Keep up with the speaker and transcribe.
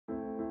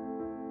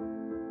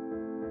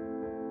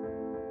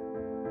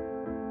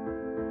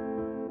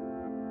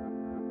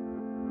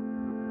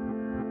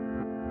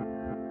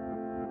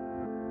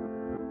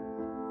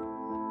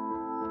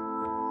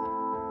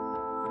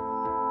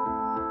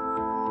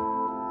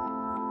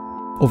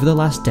Over the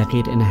last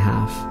decade and a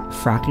half,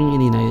 fracking in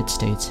the United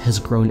States has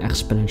grown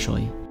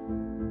exponentially.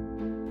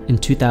 In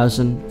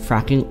 2000,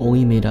 fracking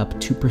only made up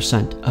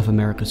 2% of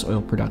America's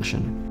oil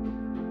production.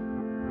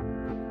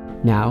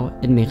 Now,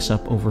 it makes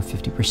up over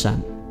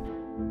 50%.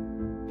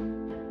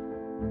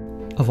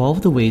 Of all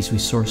of the ways we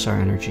source our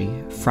energy,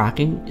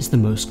 fracking is the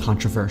most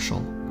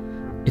controversial.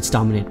 It's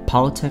dominated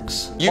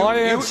politics. My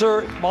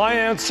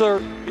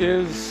answer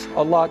is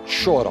a lot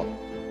shorter.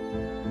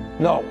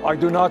 No, I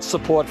do not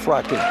support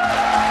fracking.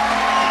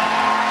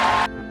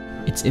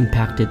 It's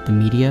impacted the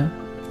media.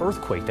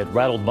 Earthquake that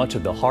rattled much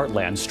of the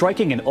heartland,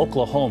 striking in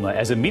Oklahoma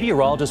as a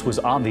meteorologist was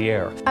on the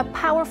air. A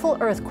powerful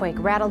earthquake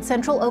rattled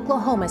central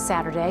Oklahoma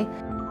Saturday.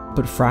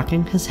 But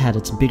fracking has had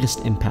its biggest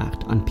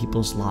impact on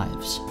people's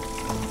lives.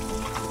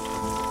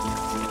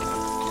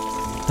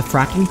 The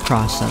fracking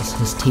process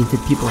has tainted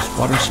people's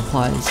water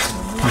supplies,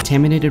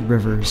 contaminated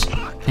rivers,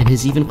 and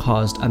has even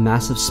caused a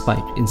massive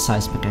spike in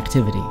seismic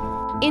activity.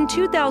 In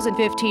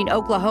 2015,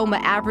 Oklahoma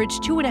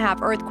averaged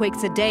 2.5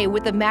 earthquakes a day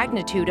with a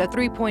magnitude of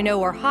 3.0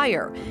 or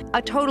higher.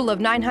 A total of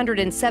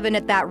 907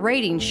 at that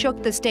rating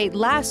shook the state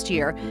last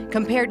year,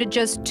 compared to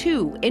just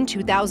 2 in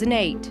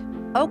 2008.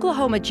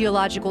 Oklahoma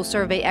Geological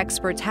Survey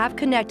experts have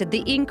connected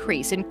the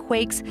increase in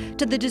quakes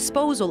to the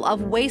disposal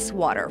of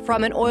wastewater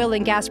from an oil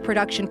and gas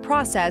production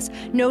process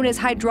known as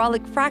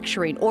hydraulic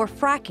fracturing or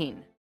fracking.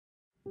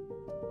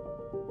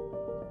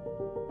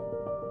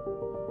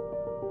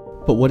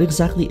 But what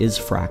exactly is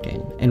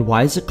fracking, and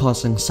why is it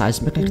causing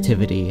seismic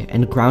activity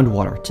and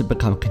groundwater to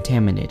become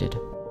contaminated?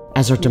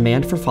 As our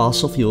demand for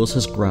fossil fuels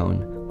has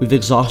grown, we've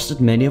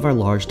exhausted many of our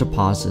large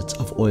deposits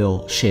of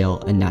oil, shale,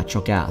 and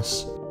natural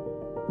gas.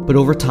 But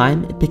over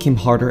time, it became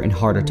harder and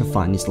harder to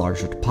find these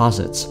larger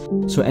deposits,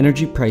 so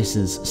energy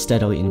prices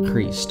steadily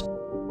increased.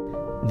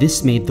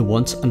 This made the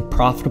once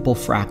unprofitable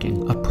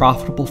fracking a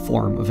profitable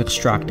form of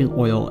extracting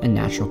oil and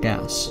natural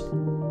gas.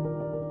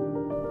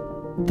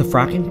 The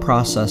fracking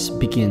process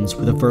begins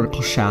with a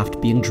vertical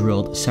shaft being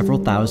drilled several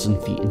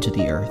thousand feet into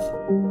the earth.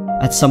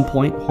 At some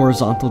point,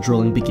 horizontal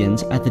drilling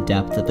begins at the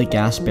depth that the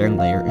gas-bearing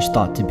layer is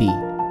thought to be.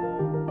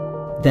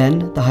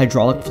 Then, the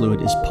hydraulic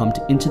fluid is pumped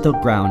into the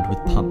ground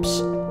with pumps.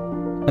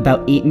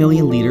 About 8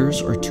 million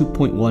liters or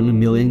 2.1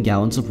 million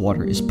gallons of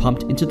water is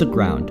pumped into the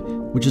ground,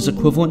 which is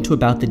equivalent to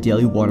about the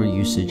daily water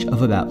usage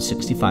of about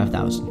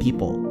 65,000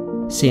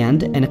 people.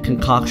 Sand and a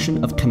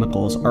concoction of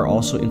chemicals are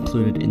also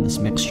included in this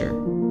mixture.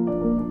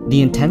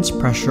 The intense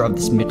pressure of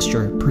this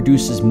mixture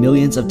produces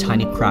millions of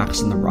tiny cracks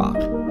in the rock.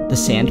 The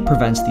sand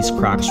prevents these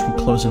cracks from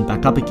closing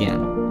back up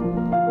again.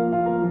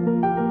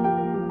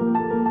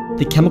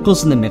 The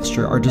chemicals in the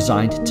mixture are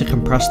designed to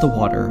compress the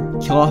water,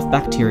 kill off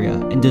bacteria,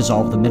 and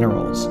dissolve the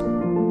minerals.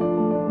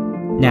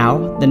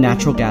 Now, the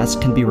natural gas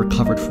can be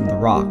recovered from the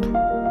rock.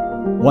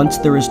 Once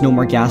there is no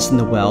more gas in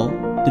the well,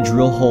 the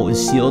drill hole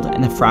is sealed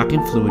and the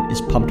fracking fluid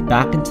is pumped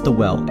back into the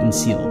well and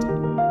sealed.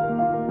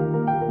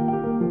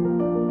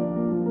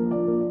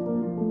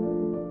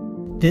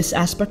 This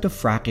aspect of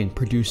fracking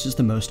produces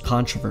the most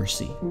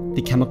controversy.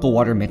 The chemical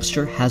water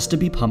mixture has to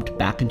be pumped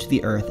back into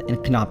the earth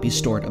and cannot be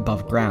stored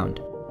above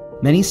ground.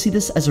 Many see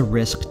this as a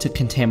risk to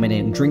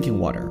contaminating drinking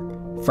water.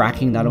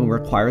 Fracking not only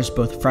requires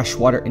both fresh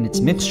water in its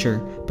mixture,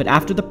 but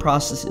after the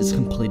process is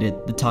completed,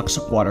 the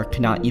toxic water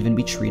cannot even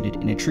be treated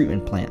in a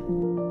treatment plant.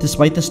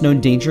 Despite this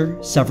known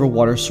danger, several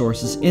water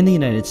sources in the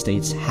United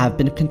States have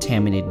been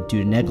contaminated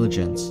due to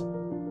negligence.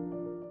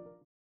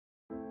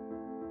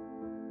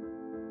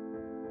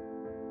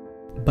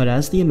 But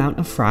as the amount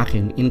of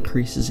fracking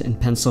increases in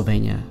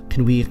Pennsylvania,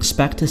 can we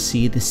expect to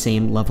see the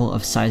same level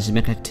of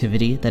seismic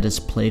activity that has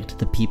plagued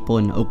the people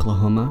in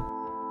Oklahoma?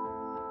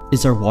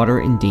 Is our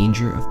water in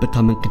danger of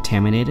becoming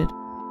contaminated?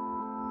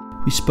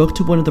 We spoke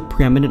to one of the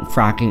preeminent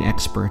fracking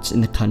experts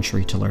in the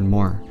country to learn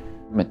more.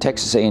 I'm a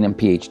Texas A&M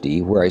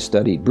PhD where I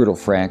studied brittle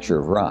fracture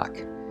of rock.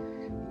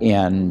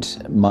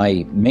 And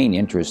my main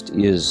interest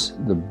is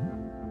the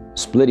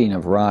splitting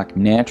of rock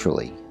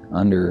naturally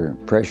under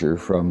pressure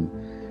from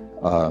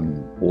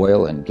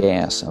oil and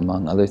gas,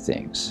 among other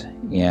things.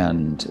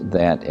 And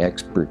that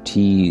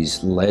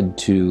expertise led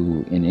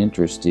to an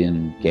interest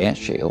in gas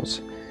shales.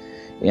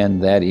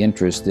 And that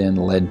interest then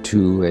led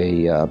to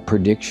a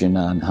prediction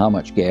on how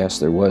much gas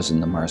there was in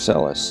the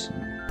Marcellus.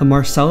 The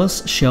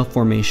Marcellus Shale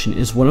Formation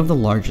is one of the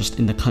largest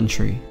in the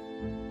country.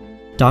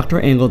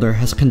 Dr. Engelder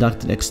has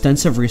conducted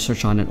extensive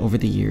research on it over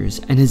the years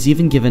and has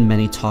even given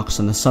many talks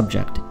on the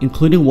subject,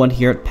 including one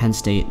here at Penn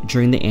State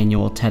during the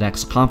annual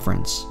TEDx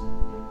conference.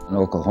 In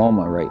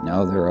Oklahoma right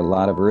now, there are a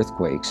lot of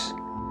earthquakes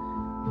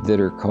that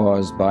are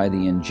caused by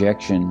the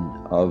injection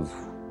of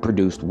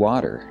produced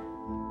water.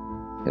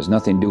 It has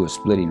nothing to do with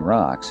splitting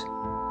rocks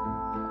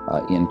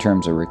in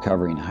terms of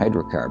recovering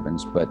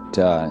hydrocarbons, but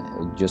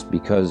just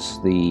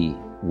because the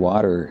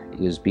water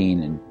is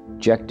being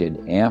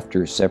injected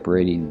after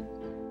separating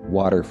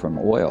water from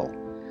oil,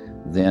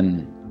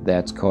 then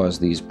that's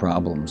caused these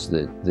problems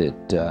that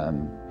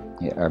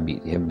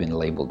have been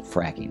labeled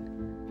fracking.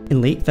 In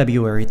late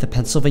February, the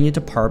Pennsylvania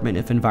Department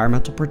of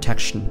Environmental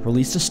Protection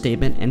released a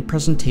statement and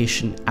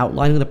presentation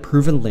outlining the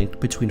proven link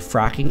between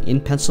fracking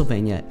in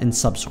Pennsylvania and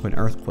subsequent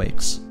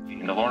earthquakes.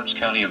 The Lawrence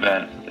County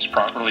event is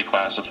properly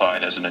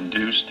classified as an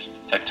induced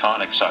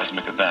tectonic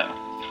seismic event.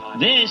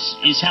 This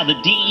is how the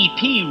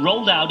DEP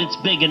rolled out its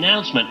big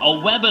announcement, a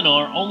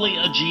webinar only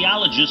a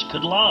geologist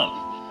could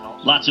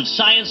love. Lots of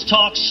science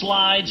talk,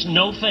 slides,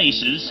 no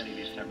faces.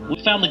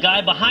 We found the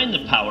guy behind the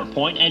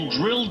PowerPoint and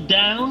drilled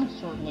down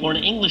for an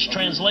English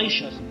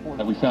translation.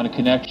 We found a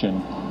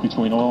connection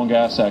between oil and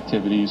gas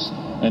activities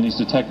and these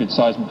detected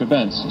seismic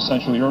events,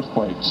 essentially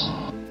earthquakes.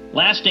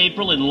 Last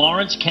April in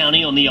Lawrence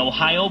County on the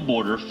Ohio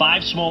border,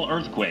 5 small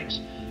earthquakes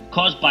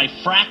caused by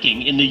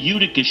fracking in the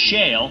Utica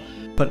Shale.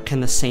 But can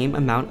the same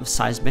amount of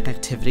seismic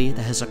activity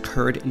that has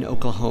occurred in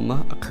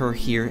Oklahoma occur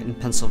here in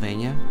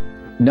Pennsylvania?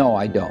 No,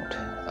 I don't.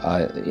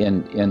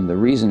 And the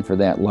reason for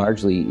that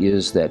largely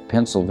is that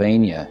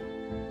Pennsylvania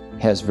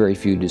has very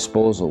few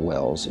disposal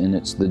wells, and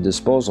it's the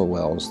disposal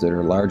wells that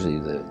are largely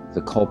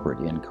the culprit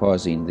in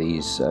causing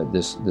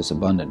this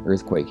abundant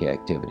earthquake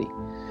activity.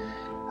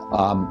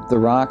 The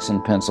rocks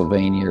in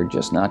Pennsylvania are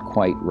just not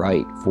quite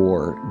right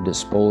for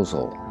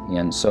disposal,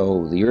 and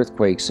so the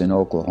earthquakes in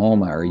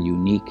Oklahoma are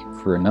unique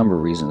for a number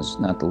of reasons,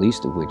 not the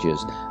least of which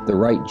is the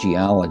right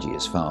geology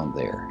is found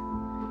there,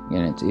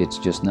 and it's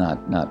just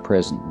not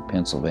present in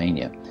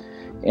Pennsylvania.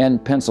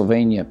 And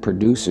Pennsylvania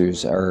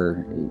producers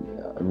are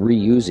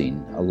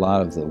reusing a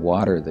lot of the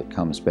water that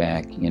comes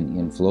back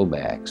in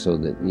flowback so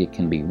that it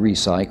can be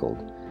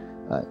recycled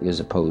as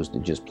opposed to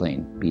just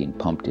plain being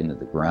pumped into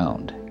the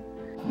ground.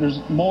 There's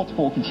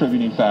multiple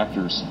contributing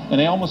factors, and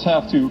they almost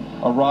have to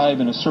arrive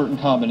in a certain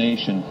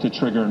combination to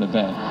trigger an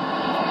event.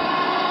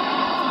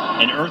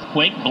 An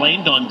earthquake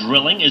blamed on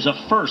drilling is a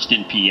first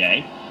in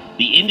PA.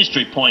 The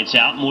industry points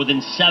out more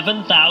than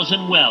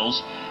 7,000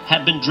 wells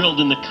have been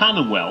drilled in the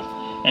Commonwealth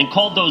and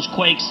called those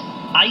quakes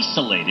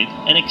isolated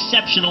and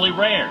exceptionally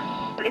rare.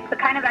 It's the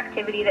kind of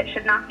activity that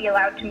should not be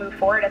allowed to move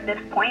forward at this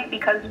point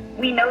because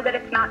we know that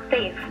it's not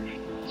safe.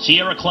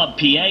 Sierra Club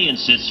PA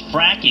insists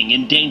fracking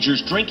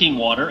endangers drinking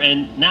water,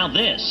 and now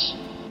this.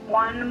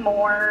 One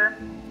more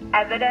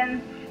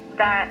evidence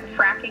that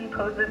fracking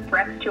poses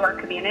threats to our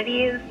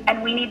communities,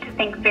 and we need to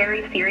think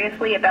very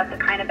seriously about the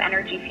kind of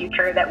energy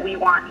future that we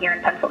want here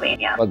in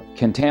Pennsylvania. Well,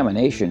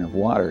 contamination of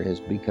water has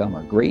become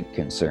a great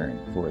concern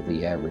for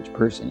the average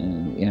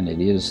person, and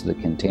it is the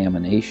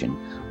contamination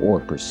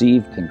or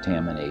perceived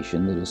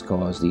contamination that has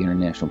caused the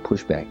international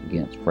pushback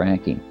against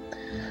fracking.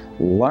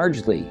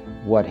 Largely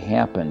what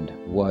happened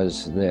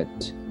was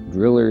that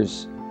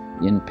drillers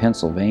in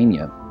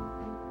Pennsylvania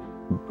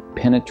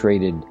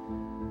penetrated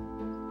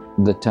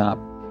the top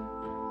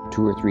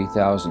 2,000 or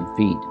 3,000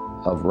 feet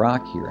of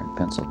rock here in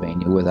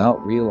Pennsylvania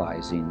without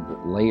realizing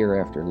that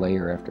layer after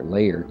layer after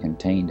layer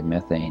contained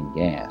methane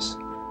gas.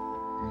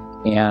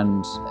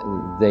 And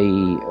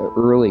the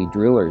early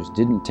drillers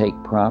didn't take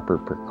proper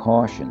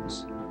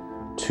precautions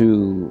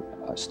to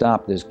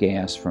stop this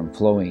gas from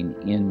flowing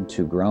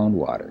into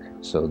groundwater,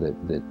 so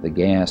that the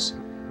gas,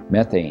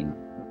 methane,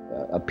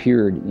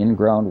 appeared in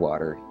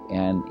groundwater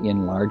and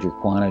in larger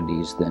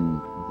quantities than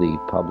the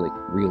public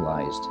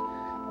realized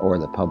or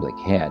the public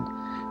had.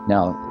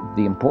 Now,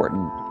 the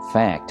important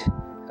fact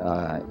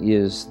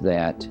is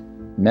that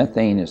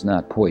methane is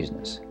not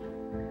poisonous.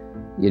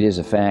 It is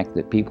a fact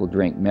that people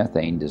drink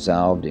methane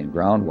dissolved in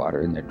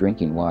groundwater, and they're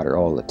drinking water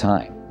all the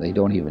time. They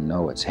don't even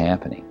know it's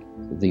happening.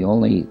 The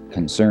only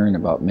concern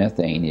about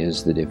methane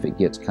is that if it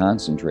gets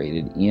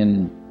concentrated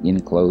in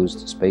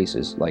enclosed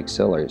spaces like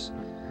cellars,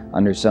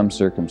 under some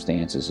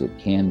circumstances it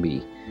can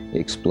be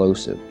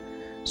explosive.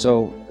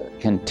 So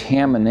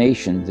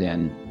contamination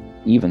then,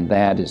 even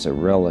that is a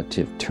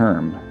relative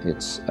term.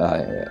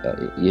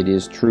 It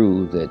is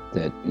true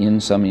that in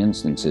some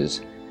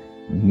instances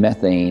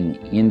methane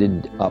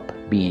ended up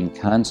being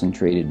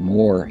concentrated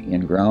more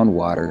in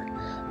groundwater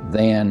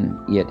than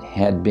it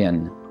had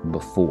been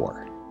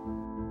before.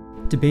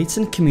 Debates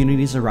in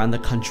communities around the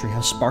country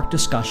have sparked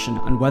discussion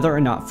on whether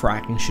or not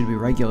fracking should be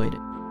regulated.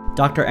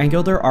 Dr.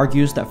 Engelder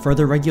argues that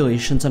further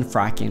regulations on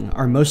fracking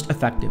are most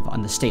effective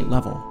on the state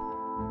level.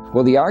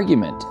 Well, the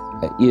argument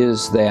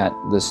is that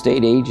the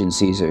state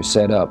agencies are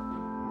set up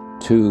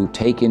to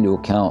take into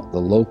account the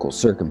local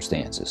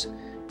circumstances.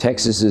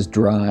 Texas is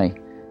dry,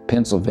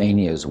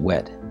 Pennsylvania is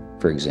wet,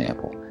 for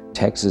example.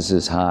 Texas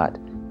is hot,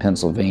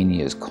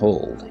 Pennsylvania is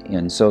cold.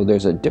 And so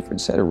there's a different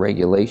set of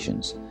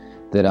regulations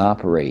that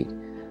operate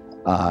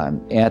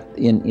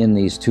in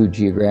these two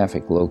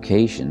geographic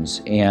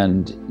locations,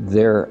 and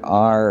there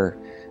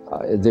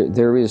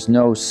is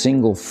no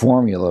single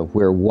formula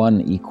where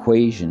one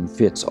equation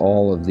fits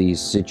all of these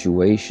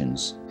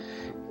situations.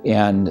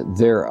 And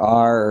there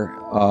are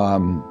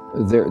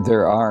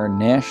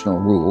national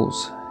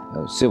rules.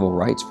 Civil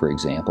rights, for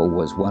example,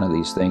 was one of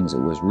these things that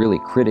was really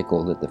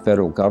critical that the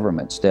federal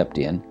government stepped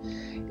in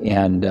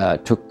and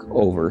took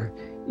over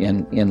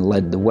and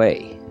led the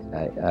way.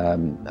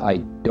 I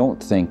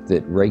don't think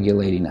that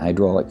regulating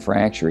hydraulic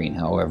fracturing,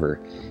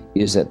 however,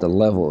 is at the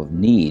level of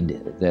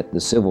need that the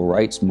civil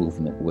rights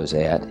movement was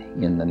at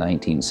in the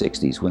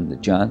 1960s when the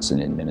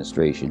Johnson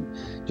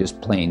administration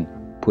just plain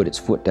put its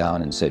foot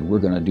down and said, we're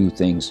going to do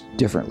things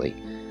differently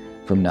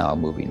from now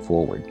moving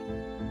forward.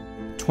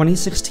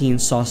 2016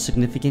 saw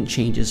significant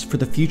changes for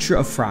the future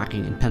of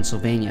fracking in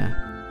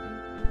Pennsylvania.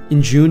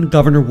 In June,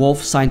 Governor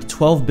Wolf signed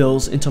 12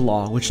 bills into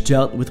law which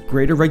dealt with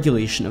greater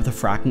regulation of the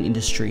fracking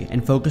industry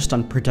and focused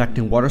on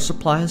protecting water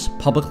supplies,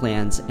 public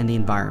lands, and the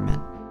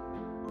environment.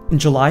 In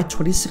July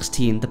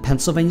 2016, the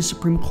Pennsylvania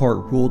Supreme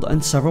Court ruled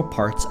on several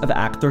parts of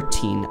Act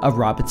 13 of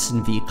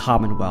Robinson v.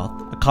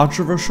 Commonwealth, a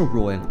controversial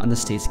ruling on the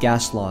state's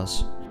gas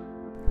laws.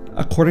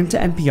 According to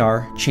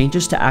NPR,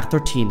 changes to Act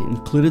 13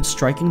 included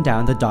striking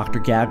down the Dr.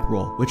 Gag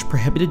rule, which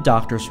prohibited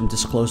doctors from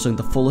disclosing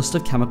the full list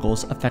of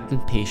chemicals affecting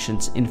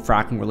patients in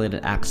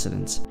fracking-related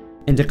accidents,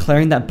 and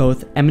declaring that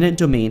both eminent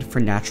domain for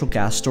natural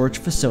gas storage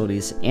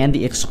facilities and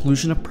the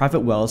exclusion of private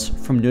wells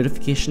from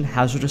notification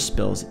hazardous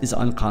spills is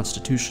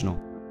unconstitutional.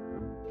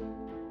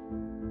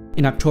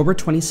 In October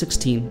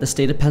 2016, the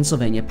state of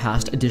Pennsylvania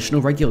passed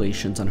additional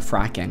regulations on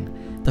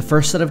fracking, the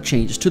first set of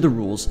changes to the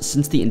rules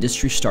since the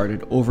industry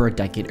started over a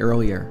decade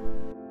earlier.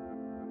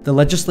 The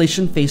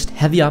legislation faced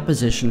heavy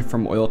opposition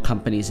from oil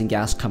companies and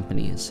gas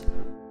companies.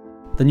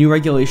 The new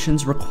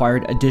regulations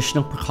required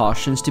additional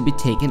precautions to be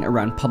taken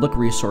around public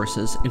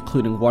resources,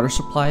 including water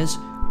supplies,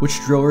 which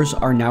drillers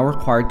are now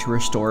required to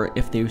restore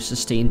if they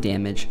sustain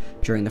damage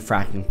during the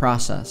fracking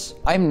process.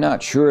 I'm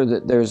not sure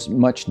that there's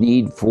much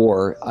need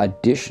for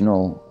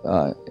additional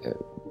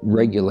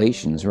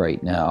regulations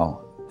right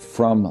now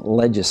from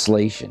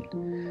legislation.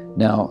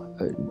 Now,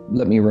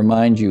 let me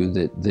remind you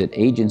that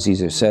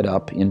agencies are set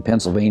up in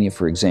Pennsylvania,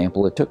 for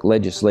example. It took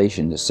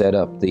legislation to set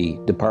up the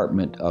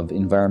Department of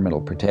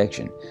Environmental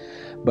Protection.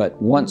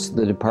 But once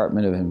the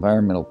Department of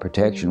Environmental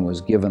Protection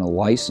was given a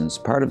license,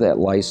 part of that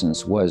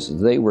license was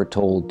they were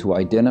told to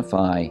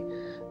identify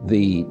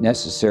the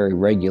necessary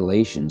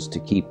regulations to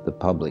keep the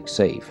public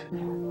safe.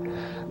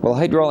 Well,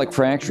 hydraulic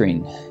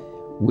fracturing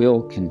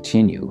will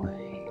continue,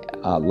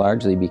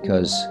 largely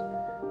because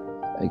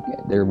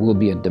there will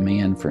be a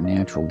demand for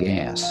natural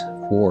gas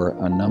for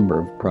a number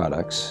of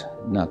products,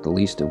 not the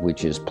least of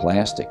which is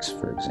plastics,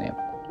 for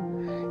example.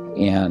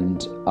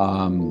 And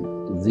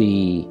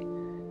the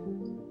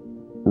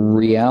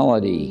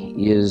reality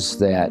is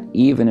that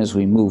even as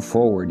we move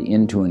forward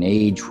into an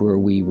age where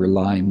we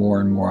rely more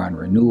and more on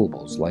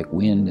renewables like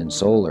wind and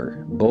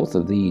solar, both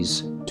of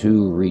these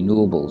two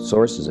renewable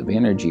sources of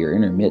energy are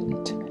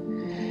intermittent.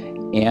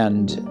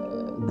 And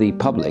the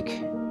public,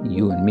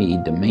 you and me,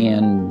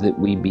 demand that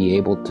we be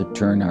able to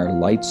turn our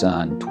lights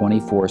on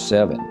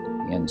 24/7.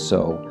 And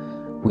so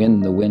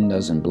when the wind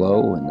doesn't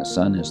blow and the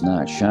sun is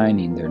not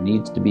shining, there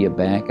needs to be a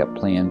backup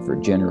plan for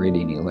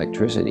generating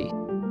electricity.